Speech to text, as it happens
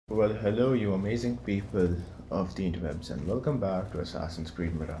Well, hello, you amazing people of the interwebs, and welcome back to Assassin's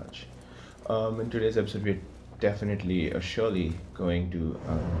Creed Mirage. In today's episode, we're definitely, surely going to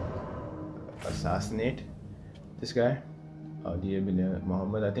assassinate this guy, IBN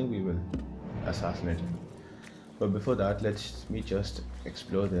Muhammad. I think we will assassinate him. But before that, let's me just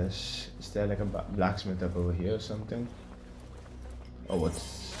explore this. Is there like a blacksmith up over here or something? Oh,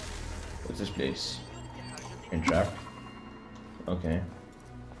 what's this place? Entrap. Okay.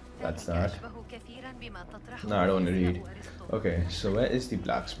 That's that. No, I don't want to read. Okay, so where is the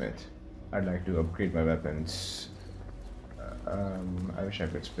blacksmith? I'd like to upgrade my weapons. I wish I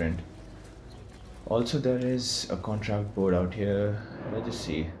could sprint. Also, there is a contract board out here. Let's just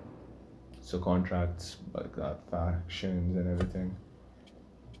see. So contracts, like factions and everything.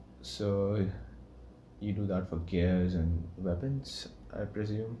 So you do that for gears and weapons, I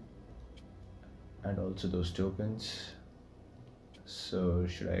presume. And also those tokens. So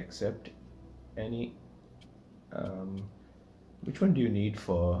should I accept any? Which one do you need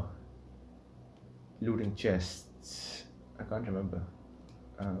for looting chests? I can't remember.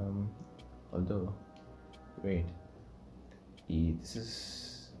 Although, wait, this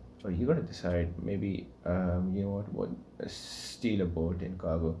is. Oh, you gotta decide. Maybe you know what? Steal a boat in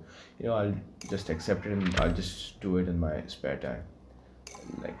cargo. You know, I'll just accept it and I'll just do it in my spare time.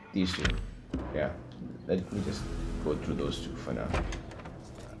 Like these two. Yeah. Let me just go through those two for now.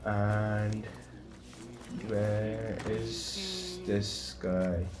 And where is this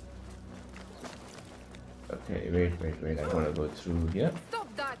guy? Okay, wait. I gotta go through here.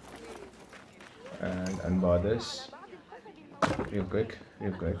 And unbar this. Real quick.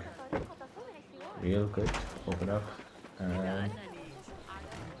 Open up. And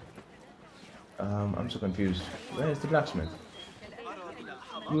I'm so confused. Where is the blacksmith?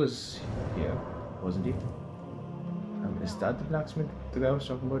 He was here, wasn't he? Is that the blacksmith the guy was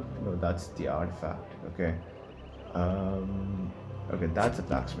talking about? No, that's the artifact. Okay. Okay, that's the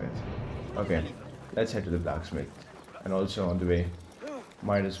blacksmith. Okay, let's head to the blacksmith. And also on the way,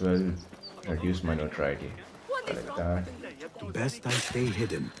 might as well reduce my notoriety. Like that. Best I stay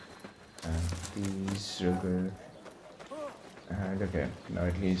hidden. And these real good. And okay, now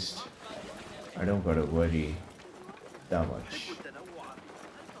at least I don't gotta worry that much.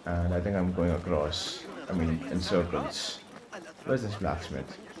 And I think I'm going across. I mean, in circles. Where's this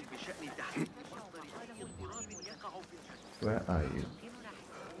blacksmith? Where are you?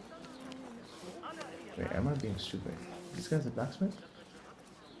 Wait, am I being stupid? This guy's a blacksmith?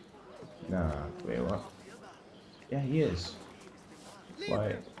 Nah, wait, what? Yeah, he is.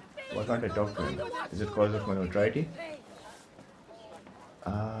 Why can't I talk to him? Is it because of my notoriety?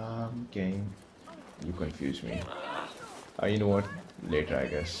 Game. You confuse me. You know what? Later, I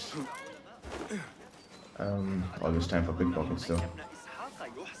guess. Always time for pickpockets though.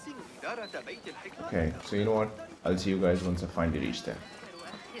 Okay, so you know what? I'll see you guys once I finally reach there.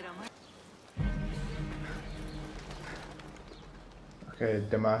 Okay,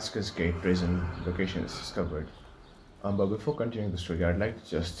 Damascus Gate prison location is discovered. But before continuing the story, I'd like to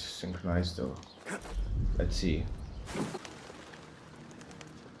just synchronize though. Let's see.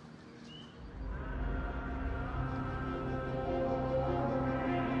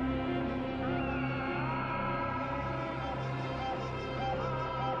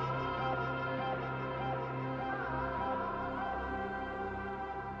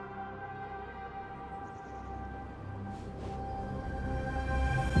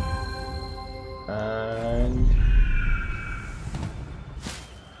 And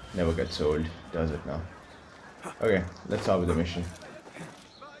never gets old, does it now? Okay, let's start with the mission.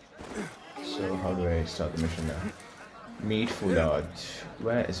 So how do I start the mission now? Meet Foulard.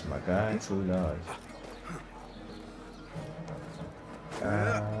 Where is my guy Foulard?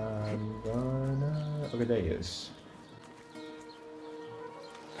 I'm gonna... Okay, there he is.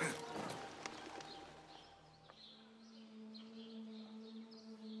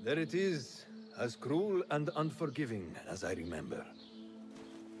 There it is, as cruel and unforgiving as I remember.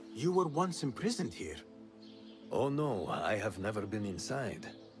 You were once imprisoned here. Oh no, I have never been inside.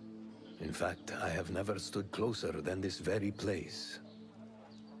 In fact, I have never stood closer than this very place.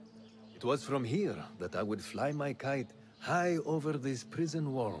 It was from here that I would fly my kite high over these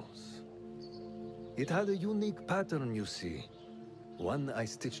prison walls. It had a unique pattern, you see. One I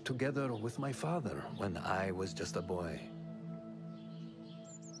stitched together with my father when I was just a boy.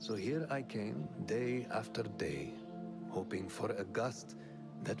 So here I came, day after day, hoping for a gust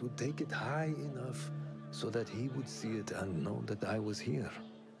that would take it high enough so that he would see it and know that I was here.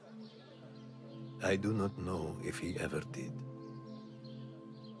 I do not know if he ever did.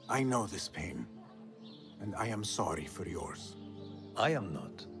 I know this pain, and I am sorry for yours. I am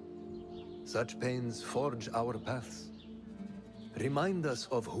not. Such pains forge our paths. Remind us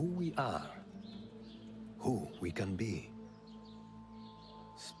of who we are, who we can be.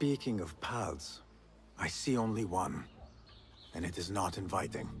 Speaking of paths, I see only one, and it is not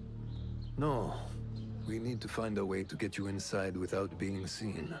inviting. No, we need to find a way to get you inside without being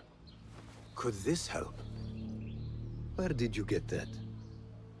seen. Could this help? Where did you get that?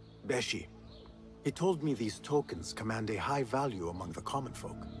 Beshi. He told me these tokens command a high value among the common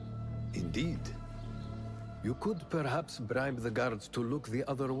folk. Indeed. You could perhaps bribe the guards to look the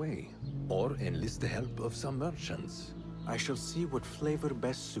other way, or enlist the help of some merchants. I shall see what flavor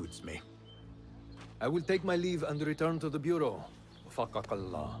best suits me. I will take my leave and return to the Bureau.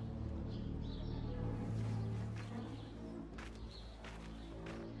 Faqakallah.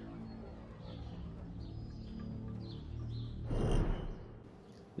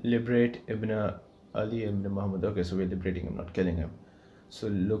 Liberate Ibn Ali Ibn Muhammad. Okay, so we're liberating him, not killing him. So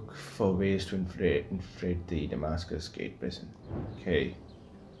look for ways to infiltrate the Damascus Gate prison. Okay,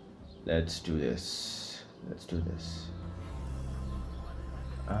 let's do this. Let's do this.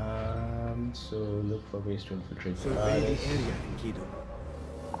 So look for ways to infiltrate the palace.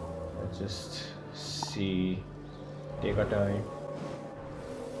 Let's just see. Take our time.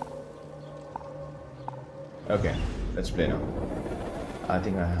 Okay, let's play now. I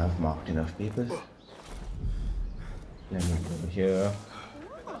think I have marked enough people. Let me go here.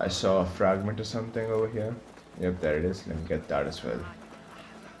 I saw a fragment or something over here. Yep, there it is. Let me get that as well.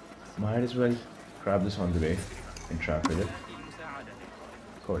 Might as well grab this on the way and track with it.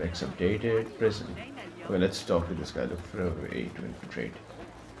 Codex updated. Prison. Okay, let's talk to this guy. Look for a way to infiltrate.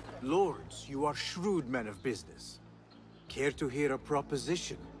 Lords, you are shrewd men of business. Care to hear a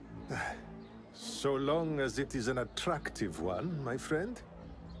proposition? So long as it is an attractive one, my friend.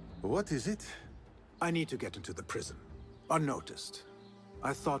 What is it? I need to get into the prison, unnoticed.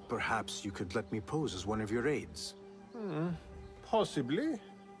 I thought perhaps you could let me pose as one of your aides. Possibly.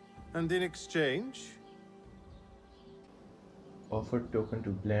 And in exchange? Offer token to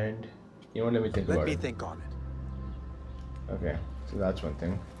blend. You know what, let me think about it. Let me think on it. Okay, so that's one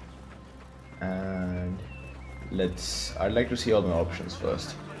thing. And I'd like to see all my options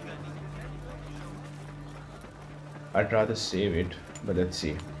first. I'd rather save it, but let's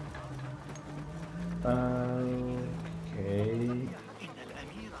see. Okay.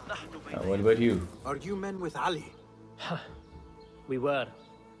 What about you? Are you men with Ali? We were.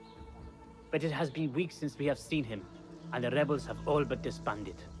 But it has been weeks since we have seen him, and the rebels have all but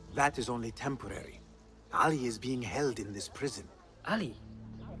disbanded. That is only temporary. Ali is being held in this prison. Ali?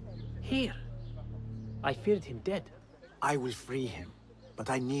 Here? I feared him dead. I will free him, but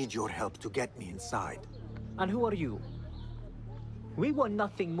I need your help to get me inside. And who are you? We want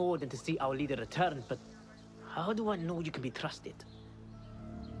nothing more than to see our leader return, but how do I know you can be trusted?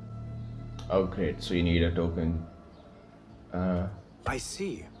 Oh, great. So you need a token. I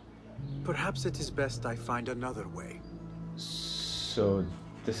see. Perhaps it is best I find another way. So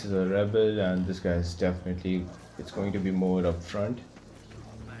this is a rebel, and this guy is definitely. It's going to be more up front.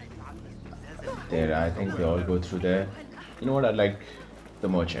 There, I think they all go through there. You know what? I like the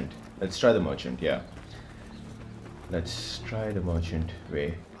merchant. Let's try the merchant. Yeah. Let's try the merchant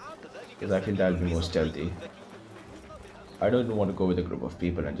way, because I feel that'll be more stealthy. I don't want to go with a group of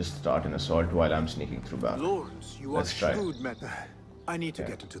people and just start an assault while I'm sneaking through back. Lords, you Let's are try. shrewd men. I need to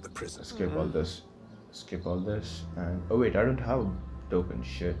get into the prison. Skip all this. Skip all this. And oh wait, I don't have a token.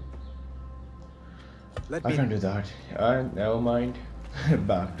 Shit. Let I me. can't do that. Never mind.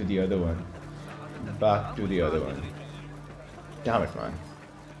 Back to the other one. Back to the other one. Damn it, man.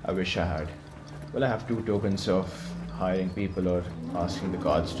 I wish I had. Well, I have 2 tokens of hiring people or asking the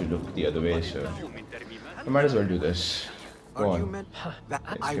guards to look the other way, so I might as well do this. Go Are you on. men? That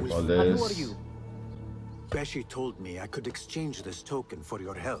Let's I skip all will. And who are this. you? Beshi told me I could exchange this token for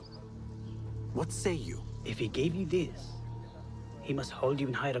your help. What say you? If he gave you this, he must hold you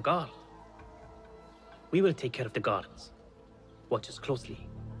in high regard. We will take care of the guards. Watch us closely,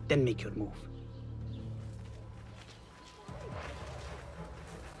 then make your move.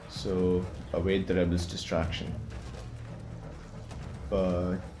 So await the rebels' distraction.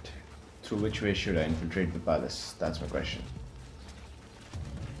 But through which way should I infiltrate the palace? That's my question.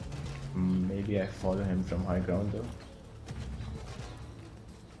 Maybe I follow him from high ground though.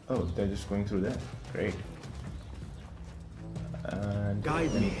 Oh, they're just going through there. Great. And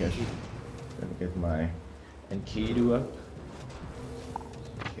Guide let me. get my Enkidu up.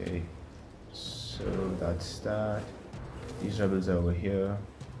 Okay. So that's that. These rebels are over here.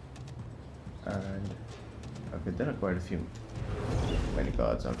 And okay, there are quite a few many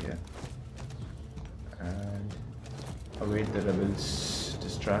guards out here. And await the rebels'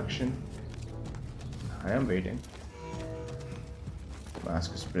 distraction. I am waiting.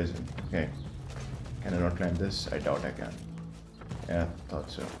 Damascus prison. Okay. Can I not climb this? I doubt I can. Yeah, thought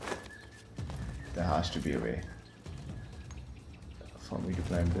so. There has to be a way for me to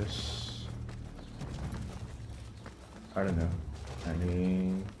climb this. I don't know. I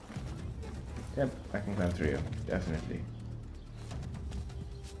mean, yep, I can climb through here, definitely.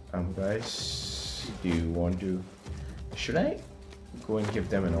 Guys, do you want to? Should I go and give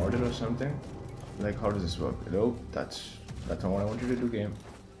them an order or something? Like, how does this work? No, that's not what I want you to do, game.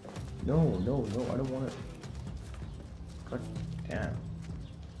 No, I don't want it. God damn.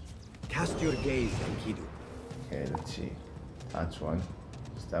 Cast your gaze, Enkidu. Okay, let's see. That's one.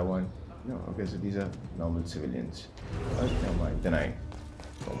 Is that one? No, okay, so these are normal civilians. Oh, never mind, then I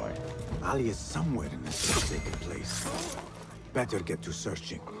don't mind. Ali is somewhere in this forsaken place. Better get to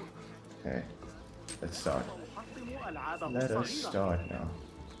searching. Okay, let's start. Let us start now.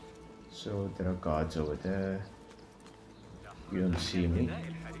 So there are guards over there. You don't see me.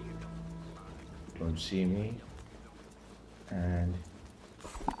 Don't see me. And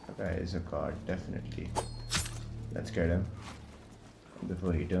okay, is a guard, definitely. Let's get him.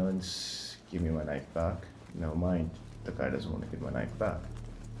 Before he turns, give me my knife back. Never mind, the guy doesn't want to give my knife back.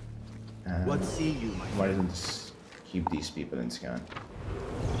 And What see you, my might as well just keep these people in scan.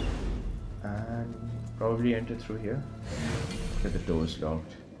 And probably enter through here. But the door's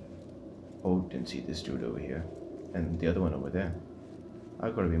locked. Oh, didn't see this dude over here. And the other one over there.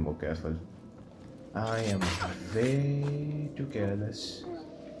 I've got to be more careful. I am way too careless.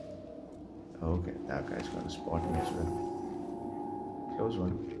 Okay, that guy's gonna spot me as well. Close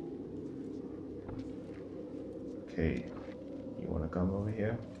one. Okay, you wanna come over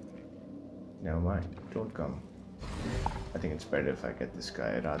here? Never mind, don't come. I think it's better if I get this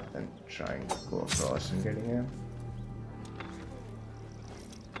guy rather than trying to go across and getting him.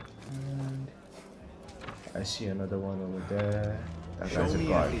 And I see another one over there. That guy's a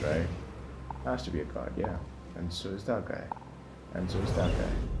guard, right? Has to be a guard, yeah. And so is that guy. And so is that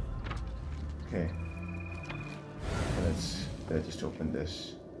guy. Okay. Let's just open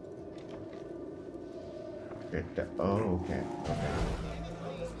this. Get that. Oh, okay. Okay.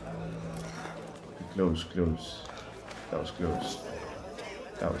 Close. That was close.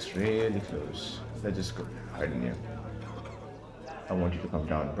 That was really close. Let's just go hide in here. I want you to come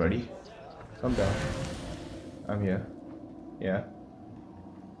down, buddy. Come down. I'm here. Yeah.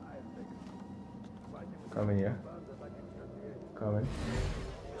 Come in here. Come in.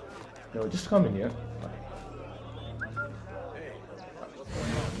 No, just come in here.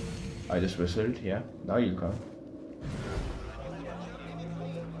 I just whistled, yeah. Now you come.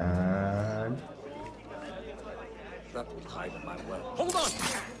 And That would hide my well. Hold on!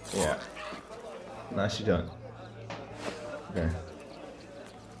 yeah. Nicely done. Okay.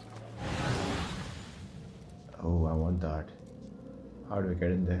 Oh, I want that. How do I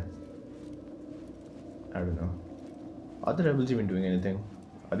get in there? I don't know. Are the rebels even doing anything?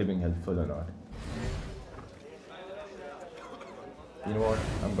 Are they being helpful or not? You know what?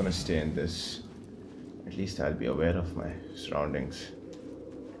 I'm gonna stay in this. At least I'll be aware of my surroundings.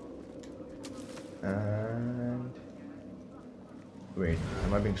 And wait,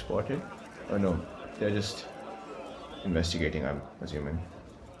 am I being spotted? Oh no, they're just investigating, I'm assuming.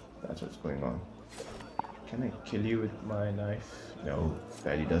 That's what's going on. Can I kill you with my knife? No,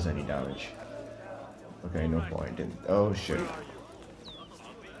 barely does any damage. Okay, no point in. Oh shit.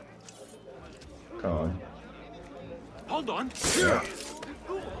 Come on. Hold on! Yeah.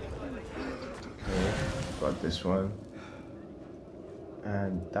 Okay, got this one.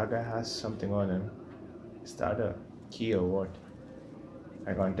 And that guy has something on him. Is that a key or what?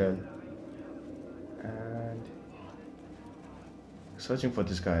 I can't tell. And searching for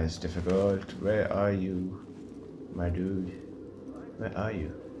this guy is difficult. Where are you, my dude? Where are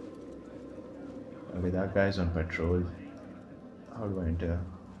you? Okay, that guy's on patrol. How do I enter?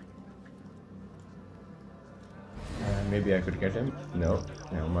 Maybe I could get him? No,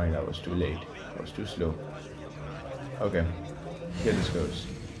 never mind, I was too late. I was too slow. Okay, here this goes.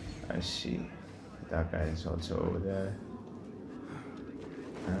 I see. That guy is also over there.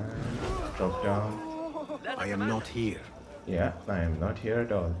 And drop down. I am not here. Yeah, I am not here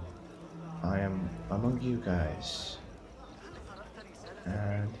at all. I am among you guys.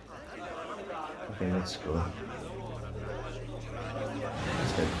 And okay, let's go.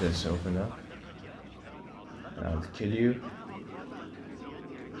 Let's get this open up. And I'll kill you.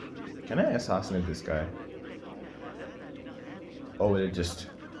 Can I assassinate this guy? Or will it just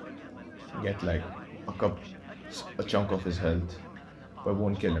get like a chunk of his health, but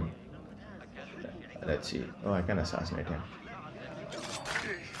won't kill him? Let's see. Oh, I can assassinate him.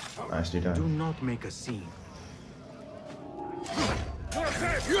 Nicely Do done. not make a scene.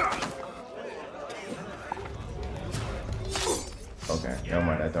 Okay, never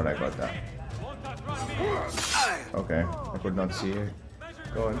mind. I thought I got that. Okay, I could not see it.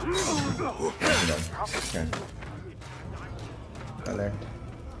 Go on. Nicely done. Okay. Collect.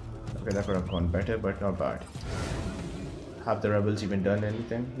 Okay, that could have gone better, but not bad. Have the rebels even done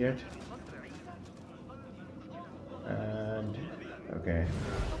anything yet? And okay.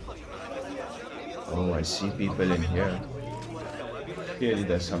 Oh, I see people in here. Clearly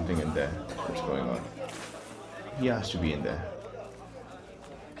there's something in there. What's going on? He has to be in there.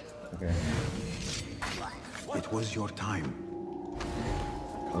 Okay. It was your time.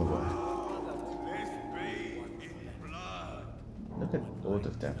 Oh boy. Look at both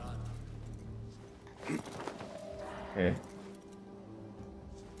of them. Okay.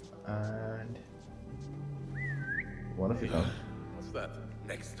 And one of you come. What's that?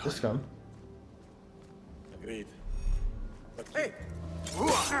 Next time. Just come. Agreed. But hey!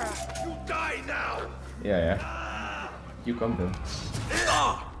 You die now! Yeah. You come then.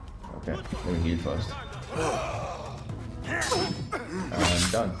 Okay, let me heal first.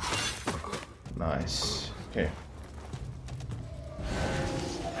 And done. Nice. Okay.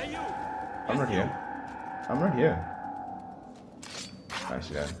 I'm not here. I'm not here.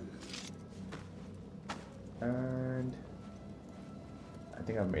 Nicely done. And I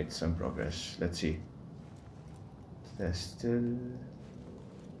think I've made some progress. Let's see. There's still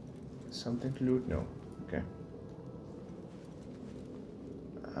something to loot? No. Okay.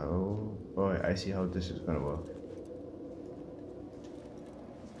 Oh boy, I see how this is gonna work.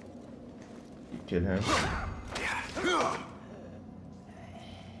 You kill him.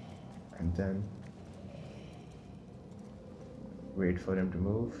 And then wait for him to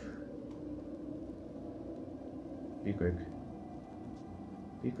move. Be quick.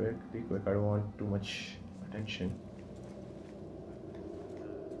 Be quick, be quick. I don't want too much attention.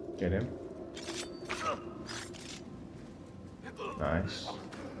 Get him. Nice.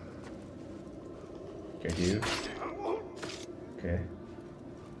 Get you. Okay.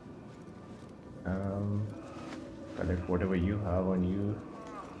 Collect whatever you have on you.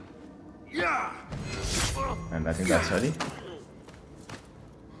 And I think that's Hurley.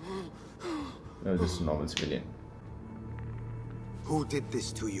 No, this is a normal civilian. Who did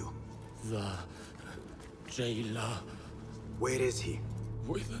this to you? the jailer Where is he?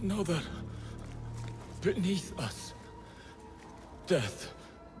 with another beneath us. Death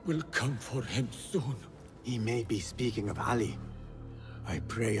will come for him soon. He may be speaking of Ali. I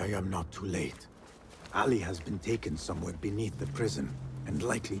pray I am not too late. Ali has been taken somewhere beneath the prison, and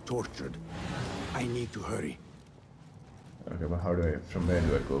likely tortured. I need to hurry. Okay, but how do I, from where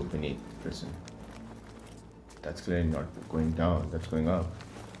do I go beneath the prison? That's clearly not going down, that's going up.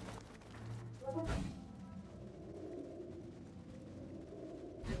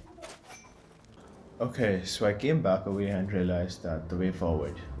 Okay, so I came back away and realized that the way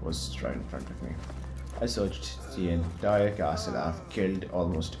forward was right in front of me. I searched the entire castle. I've killed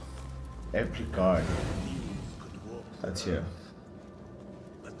almost every guard that's here.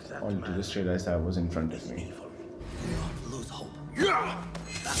 Only to just realize that was in front of me.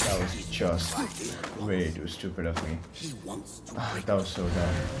 That was just way too stupid of me. That was so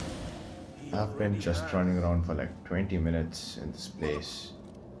dumb. I've been just running around for like 20 minutes in this place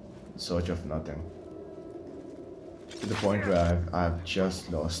in search of nothing. To the point where I've just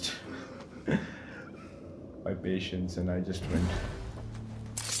lost my patience and I just went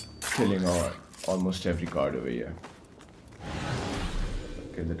killing almost every guard over here.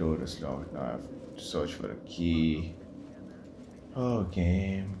 Okay, the door is locked. Now I have to search for a key. Oh,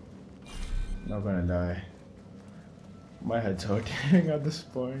 game. Not gonna lie. My head's hurting at this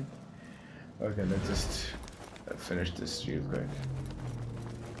point. Okay, let's just finish this real quick.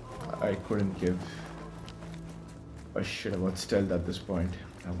 I couldn't give a shit about stealth at this point.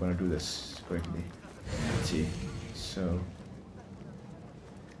 I'm gonna do this quickly. Let's see. So,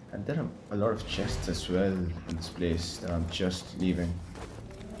 and there are a lot of chests as well in this place that I'm just leaving.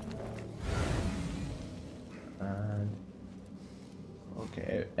 And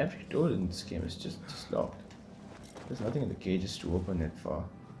okay, every door in this game is just locked. There's nothing in the cages to open it for.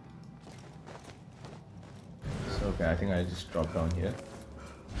 So okay, I think I just drop down here.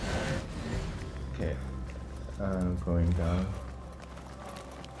 Okay, I'm going down.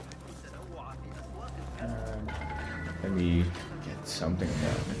 And let me get something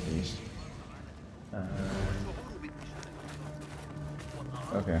down at least.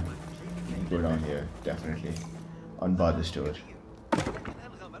 Okay, go down here, definitely. Unbar this door.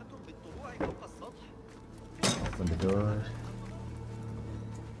 Open the door.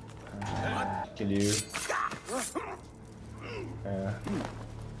 kill you.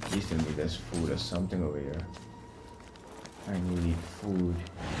 Please tell me there's food or something over here. I need food.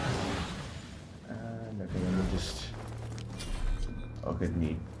 And okay, let me just... Okay,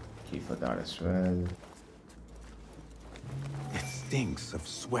 need key for that as well. It stinks of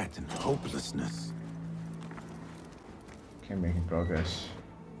sweat and hopelessness. Okay, making progress.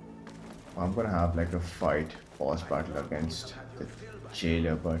 I'm gonna have like a boss battle against the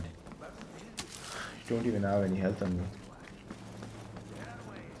jailer, but I don't even have any health on me.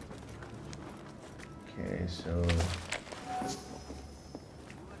 Okay, so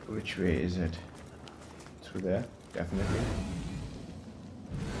which way is it? Through there? Definitely.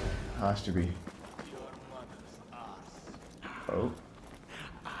 Has to be. Oh.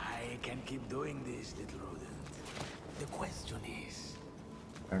 I can keep doing this, little rodent. The question is,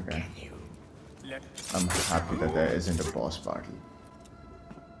 Okay. can you let I'm happy that there isn't a boss battle.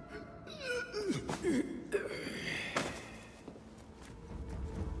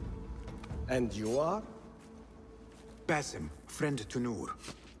 And you are? Basim, friend to Noor.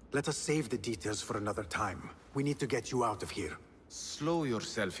 Let us save the details for another time. We need to get you out of here. Slow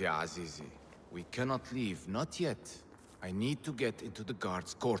yourself, ya Azizi. We cannot leave, not yet. I need to get into the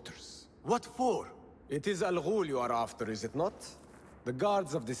guards' quarters. What for? It is Al Ghul you are after, is it not? The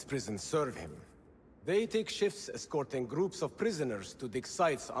guards of this prison serve him. They take shifts escorting groups of prisoners to dig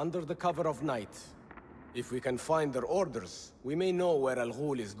sites under the cover of night. If we can find their orders, we may know where Al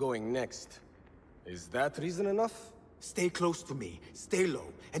Ghul is going next. Is that reason enough? Stay close to me, stay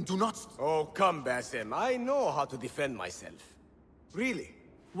low, and do not... Oh, come, Basim. I know how to defend myself. Really?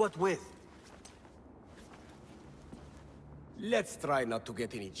 What with? Let's try not to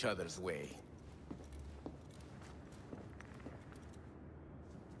get in each other's way.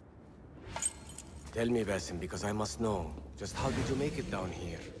 Tell me, Basim, because I must know. Just how did you make it down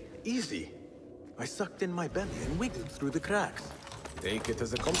here? Easy. I sucked in my belly and wiggled through the cracks. Take it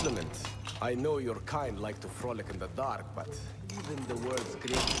as a compliment. I know your kind like to frolic in the dark, but even the world's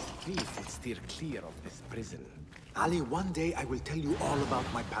greatest thief would steer clear of this prison. Ali, one day I will tell you all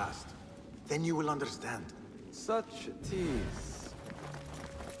about my past. Then you will understand. Such a tease.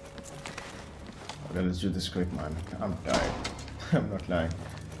 Okay, let's do this quick, man. I'm tired. I'm not lying.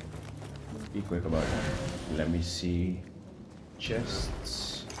 Be quick about it. Let me see.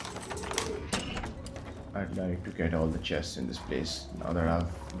 Chests. I'd like to get all the chests in this place now that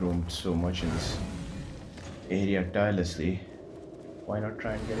I've roamed so much in this area tirelessly. Why not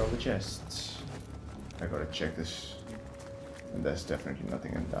try and get all the chests? I gotta check this. And there's definitely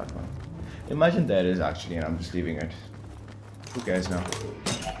nothing in that one. Imagine there is actually, and I'm just leaving it. Who cares now?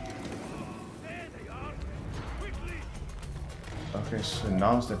 Okay, so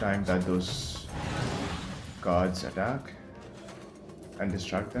now's the time that those guards attack and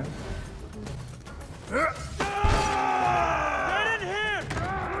distract them.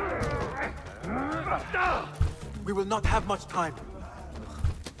 We will not have much time.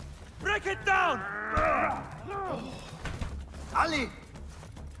 Break it down! Ali!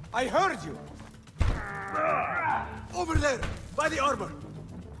 I heard you! Over there! By the armor!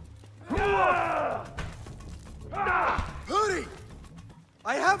 Hurry!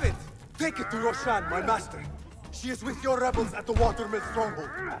 I have it! Take it to Roshan, my master. She is with your rebels at the Watermill stronghold.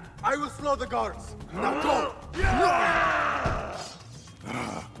 I will slow the guards. Now go!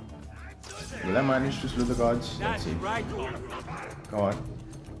 Will I manage to slow the guards? Let's see. Come on.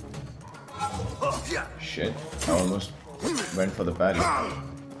 Shit, I almost went for the parry. Okay.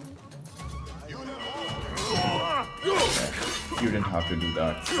 You didn't have to do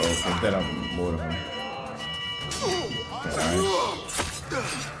that. Okay, there are more of them. Okay, nice.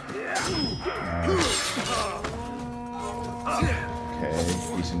 Okay,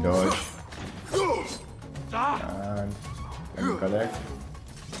 decent dodge. And let me collect.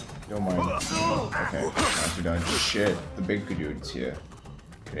 Don't mind. Okay, nicely done. Shit, the big dude's here.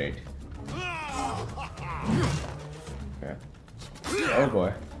 Great. Okay. Oh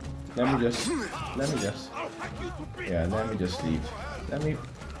boy. Let me just leave. Let me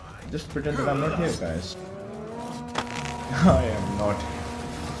just pretend that I'm not here, guys. I am not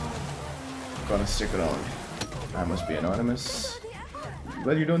gonna stick around. I must be anonymous.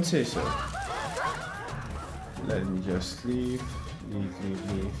 Well, you don't say so. Let me just leave.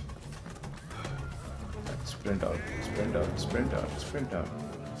 Leave. Sprint out.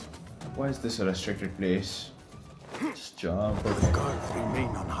 Why is this a restricted place? Just jump. The guards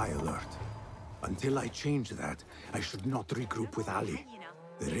remain on high alert. Until I change that, I should not regroup with Ali.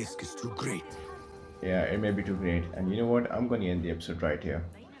 The risk is too great. Yeah, it may be too great. And you know what? I'm going to end the episode right here.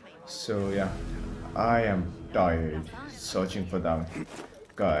 So yeah, I am tired searching for that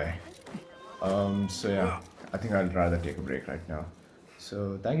guy. So yeah, I think I'd rather take a break right now.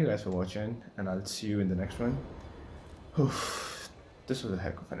 So thank you guys for watching, and I'll see you in the next one. This was a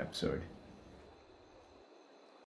heck of an episode.